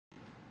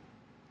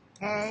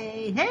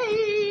Hey,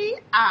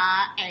 hey,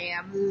 I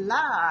am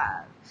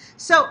live.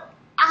 So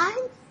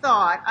I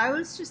thought I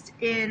was just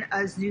in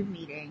a Zoom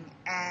meeting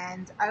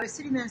and I was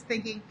sitting there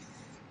thinking,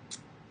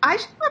 I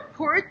should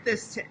report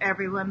this to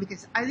everyone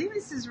because I think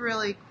this is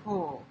really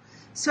cool.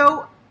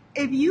 So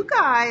if you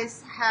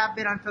guys have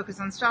been on Focus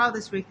on Style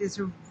this week, there's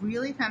a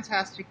really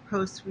fantastic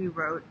post we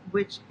wrote,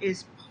 which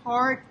is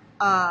part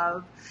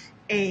of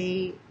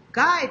a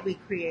guide we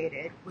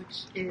created,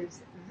 which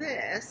is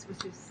this,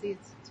 which is, see,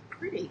 it's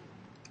pretty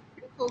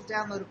cool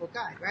downloadable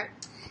guide, right?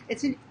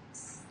 It's an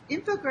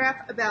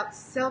infographic about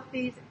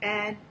selfies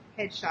and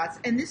headshots.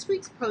 And this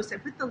week's post, I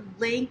put the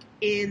link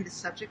in the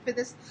subject for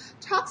this,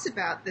 talks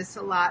about this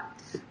a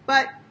lot.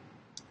 But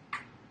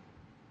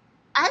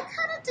I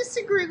kind of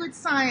disagree with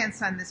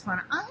science on this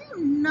one. I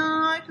am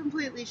not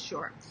completely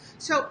sure.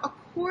 So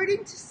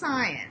according to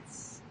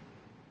science,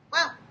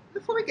 well,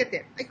 before we get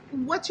there, like,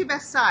 what's your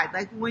best side?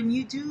 Like, when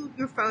you do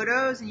your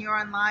photos and you're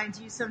online,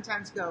 do you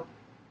sometimes go,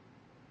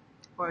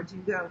 or do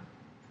you go,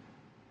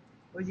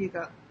 or do you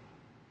go,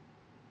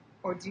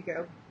 or do you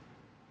go?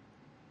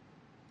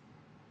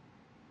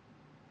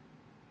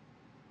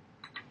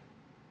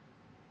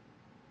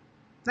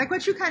 Like,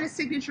 what's your kind of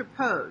signature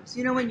pose?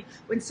 You know,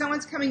 when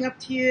someone's coming up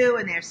to you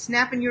and they're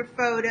snapping your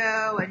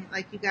photo, and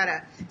like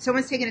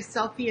someone's taking a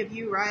selfie of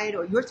you, right?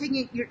 Or someone's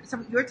taking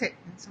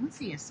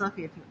a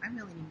selfie of you. I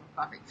really need more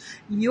coffee.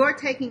 You're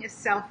taking a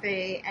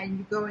selfie, and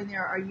you go in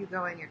there. Are you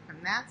going it from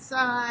that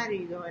side? Are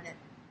you going it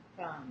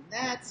from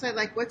that side?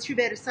 Like, what's your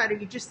better side? Are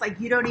you just like,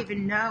 you don't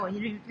even know and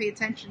you don't even pay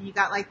attention? You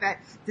got like that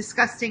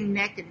disgusting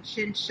neck and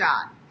chin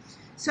shot.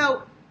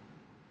 So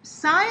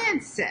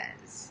science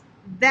says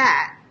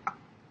that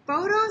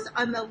photos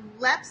on the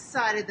left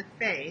side of the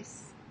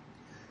face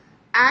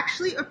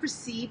actually are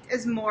perceived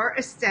as more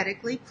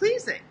aesthetically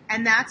pleasing.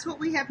 And that's what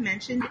we have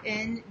mentioned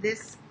in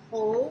this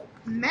whole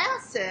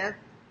massive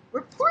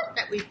report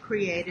that we've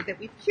created, that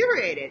we've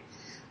curated.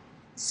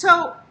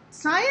 So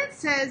science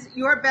says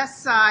your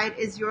best side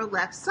is your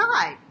left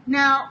side.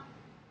 Now,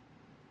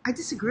 I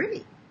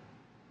disagree.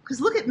 Because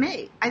look at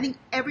me. I think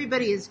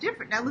everybody is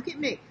different. Now look at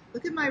me.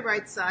 Look at my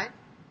right side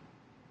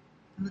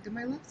and look at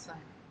my left side.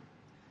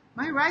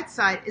 My right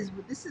side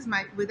this is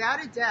my,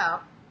 without a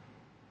doubt,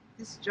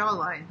 this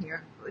jawline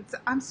here.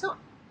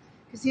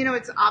 Because you know,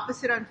 it's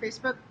opposite on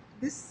Facebook.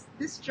 This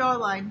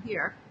jawline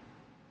here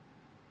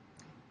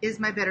is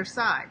my better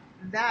side.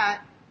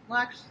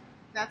 Actually,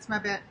 that's my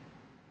bad.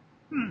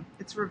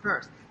 It's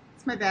reversed.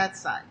 It's my bad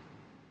side.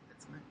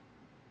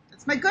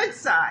 That's my good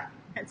side.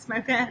 That's my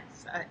bad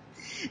side.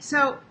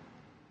 So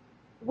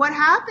what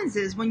happens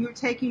is when you're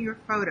taking your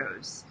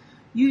photos,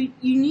 you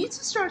need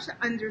to start to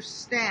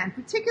understand,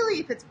 particularly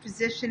if it's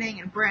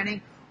positioning and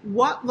branding,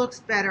 what looks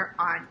better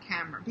on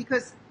camera.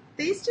 Because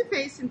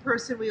face-to-face in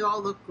person, we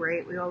all look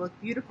great, we all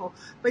look beautiful,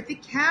 but the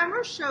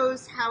camera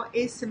shows how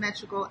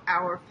asymmetrical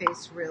our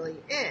face really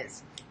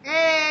is.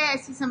 Hey, I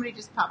see somebody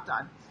just popped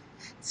on.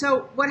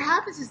 So what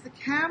happens is the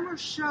camera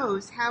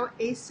shows how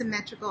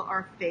asymmetrical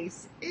our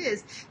face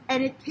is,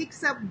 and it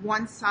picks up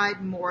one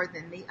side more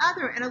than the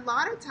other. And a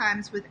lot of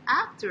times with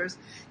actors,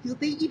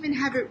 they even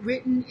have it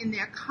written in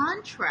their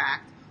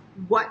contract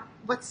what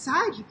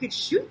side you could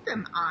shoot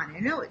them on. I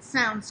know it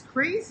sounds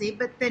crazy,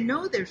 but they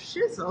know their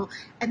shizzle,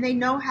 and they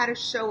know how to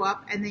show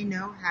up, and they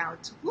know how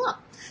to look.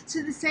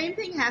 So the same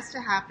thing has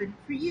to happen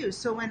for you.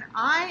 So when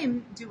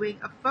I'm doing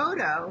a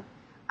photo,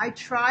 I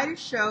try to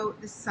show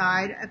the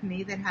side of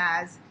me that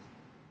has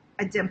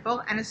a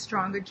dimple and a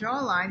stronger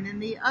jawline than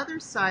the other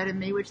side of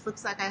me, which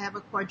looks like I have a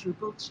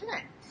quadruple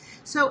chin.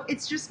 So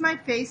it's just my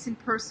face. In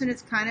person,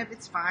 it's fine,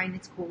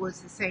 it's cool,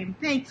 it's the same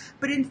thing.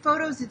 But in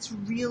photos, it's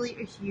really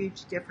a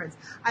huge difference.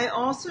 I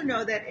also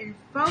know that in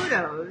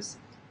photos,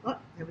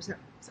 something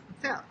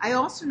fell. I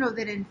also know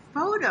that in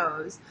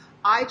photos,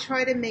 I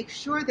try to make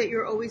sure that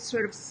you're always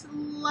sort of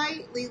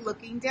slightly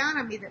looking down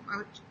on me, that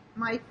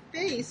my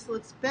face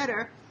looks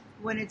better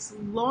when it's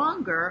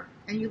longer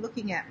and you're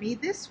looking at me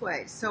this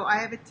way. So I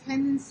have a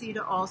tendency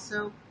to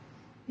also,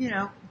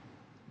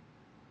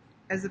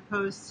 as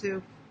opposed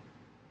to,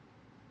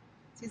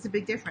 it's a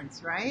big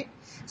difference, right?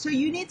 So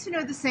you need to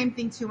know the same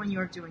thing too when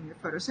you're doing your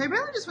photos. So I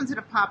really just wanted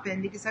to pop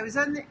in because I was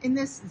in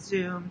this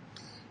Zoom,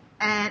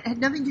 and it had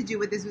nothing to do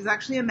with this. It was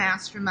actually a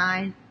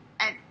mastermind.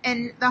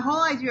 And the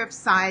whole idea of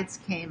sides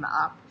came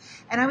up.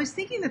 And I was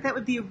thinking that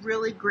would be a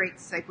really great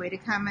segue to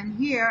come in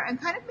here and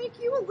kind of make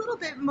you a little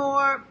bit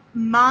more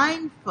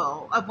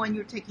mindful of when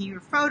you're taking your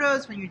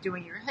photos, when you're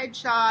doing your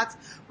headshots,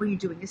 when you're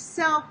doing a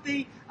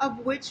selfie, of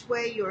which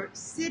way you're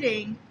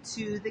sitting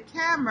to the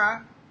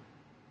camera,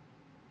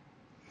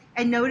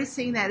 and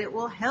noticing that it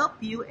will help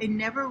you and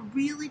never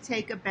really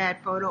take a bad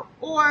photo,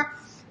 or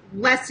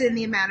lessen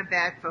the amount of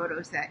bad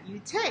photos that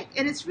you take.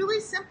 And it's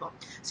really simple.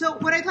 So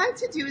what I'd like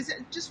to do is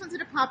I just wanted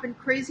to pop in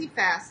crazy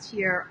fast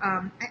here.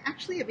 I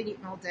actually haven't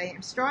eaten all day.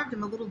 I'm starved.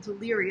 I'm a little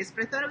delirious,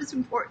 but I thought it was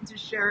important to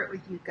share it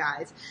with you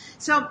guys.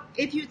 So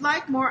if you'd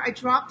like more, I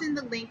dropped in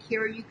the link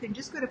here. You can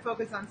just go to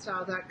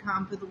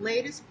FocusOnStyle.com for the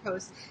latest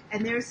post.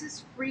 And there's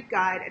this free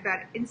guide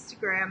about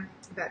Instagram,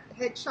 about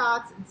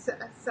headshots and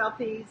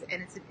selfies,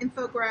 and it's an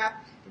infographic.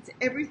 It's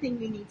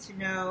everything you need to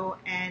know,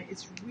 and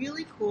it's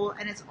really cool,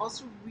 and it's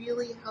also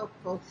really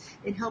helpful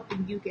in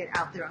helping you get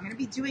out there. I'm going to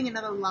be doing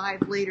another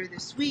live later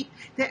this week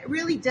that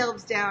really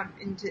delves down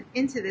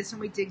into this,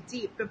 and we dig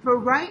deep. But for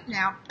right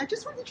now, I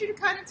just wanted you to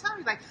kind of tell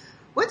me, like,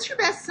 what's your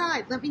best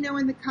side? Let me know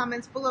in the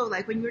comments below.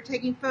 Like, when you're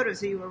taking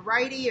photos, are you a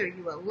righty? Are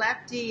you a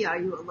lefty? Are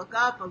you a look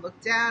up, a look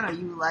down? Are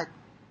you like,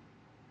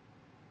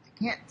 I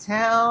can't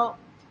tell?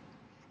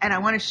 And I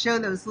want to show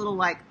those little,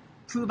 like,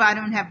 prove I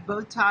don't have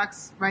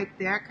Botox right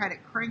there, kind of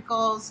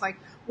crinkles. Like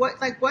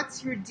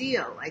what's your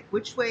deal? Like,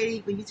 which way,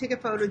 when you take a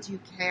photo, do you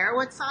care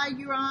what side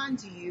you're on?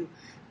 Do you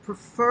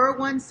prefer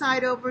one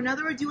side over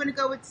another, or do you want to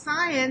go with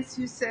science,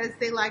 who says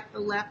they like the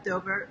left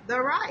over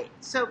the right?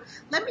 So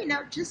let me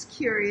know, just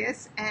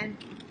curious. And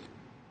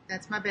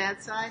that's my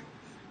bad side.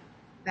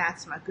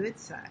 That's my good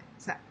side.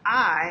 So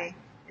I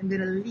am going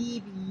to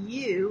leave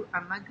you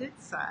on my good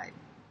side.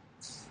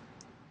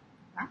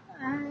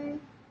 Bye.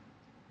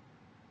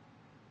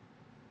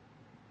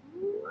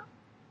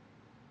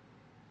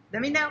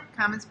 Let me know,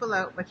 comments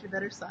below, what's your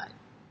better side?